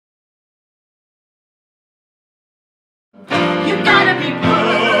be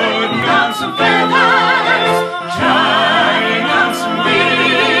putting on some feathers, trying on some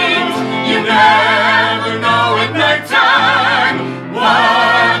wings. You never know at night time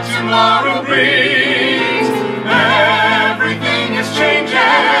what tomorrow brings. Everything is changing,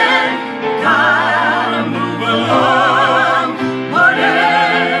 gotta move along.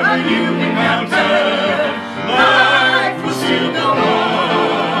 Whatever you encounter, life will still go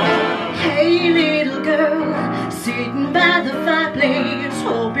on. Hey little girl, sitting by the fireplace,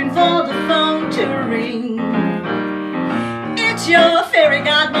 hoping for the phone to ring. It's your fairy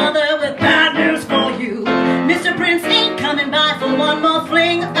godmother with bad news for you. Mr. Prince ain't coming by for one more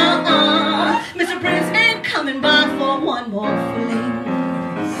fling. Mr. Prince ain't coming by for one more fling.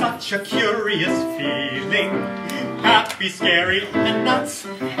 Such a curious feeling, happy, scary, and nuts.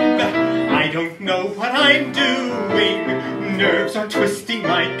 I don't know what I'm doing, nerves are twisting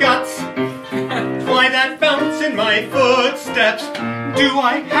my guts. Why that bounce in my footsteps? Do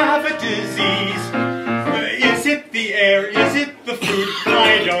I have a disease? Is it the air? Is it the food?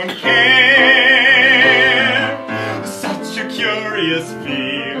 I don't care. Such a curious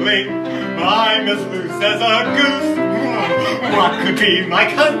feeling, I'm as loose as a goose. What could be my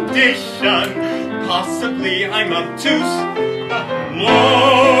condition? Possibly I'm obtuse.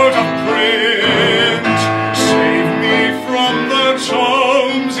 Lord of Prince, save me from the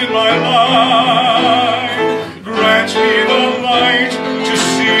charms in my life. Grant me the light to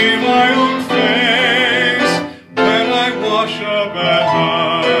see my own face when I wash a bad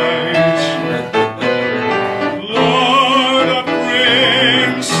night. Lord of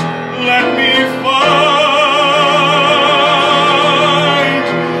Prince, let me find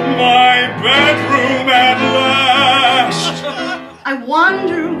my bedroom at last. I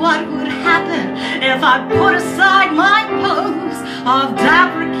wonder what would happen if I put aside my pose of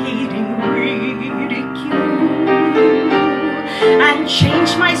deprecating ridicule and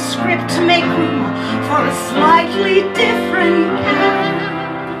change my script to make room for a slightly different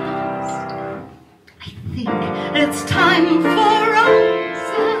cast. I think it's time for roses.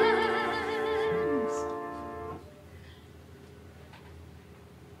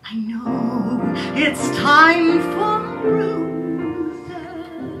 I know it's time for roses.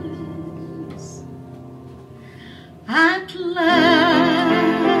 At last.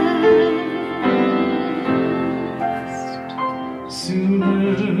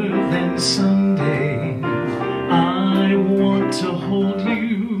 Sooner than someday, I want to hold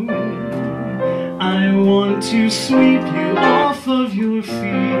you. I want to sweep you off of your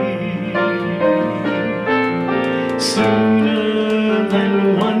feet. Sooner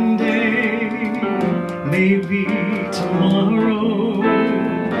than one day, maybe tomorrow,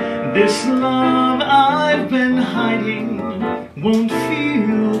 this love I've been hiding won't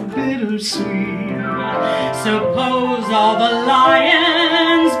feel bittersweet. Suppose all the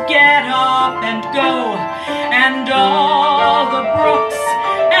lions get up and go, and all the brooks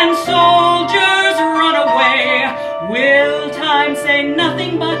and soldiers run away. Will time say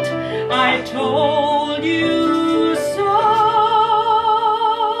nothing but I told you so?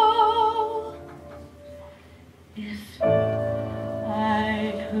 If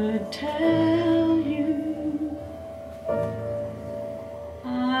I could tell you,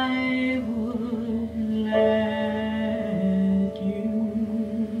 I would let you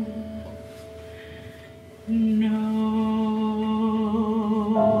know.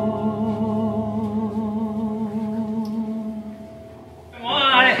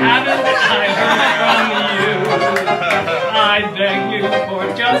 Why haven't I heard from you? I beg you for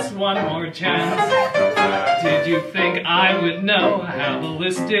just one more chance. Did you think I would know how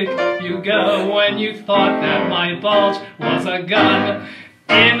ballistic you go when you thought that my bulge was a gun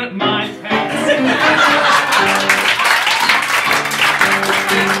in my pants?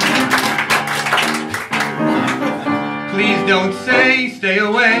 Please don't stay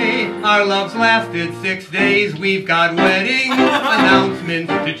away. Our love's lasted 6 days. We've got wedding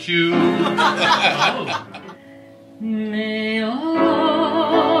announcements to choose. May all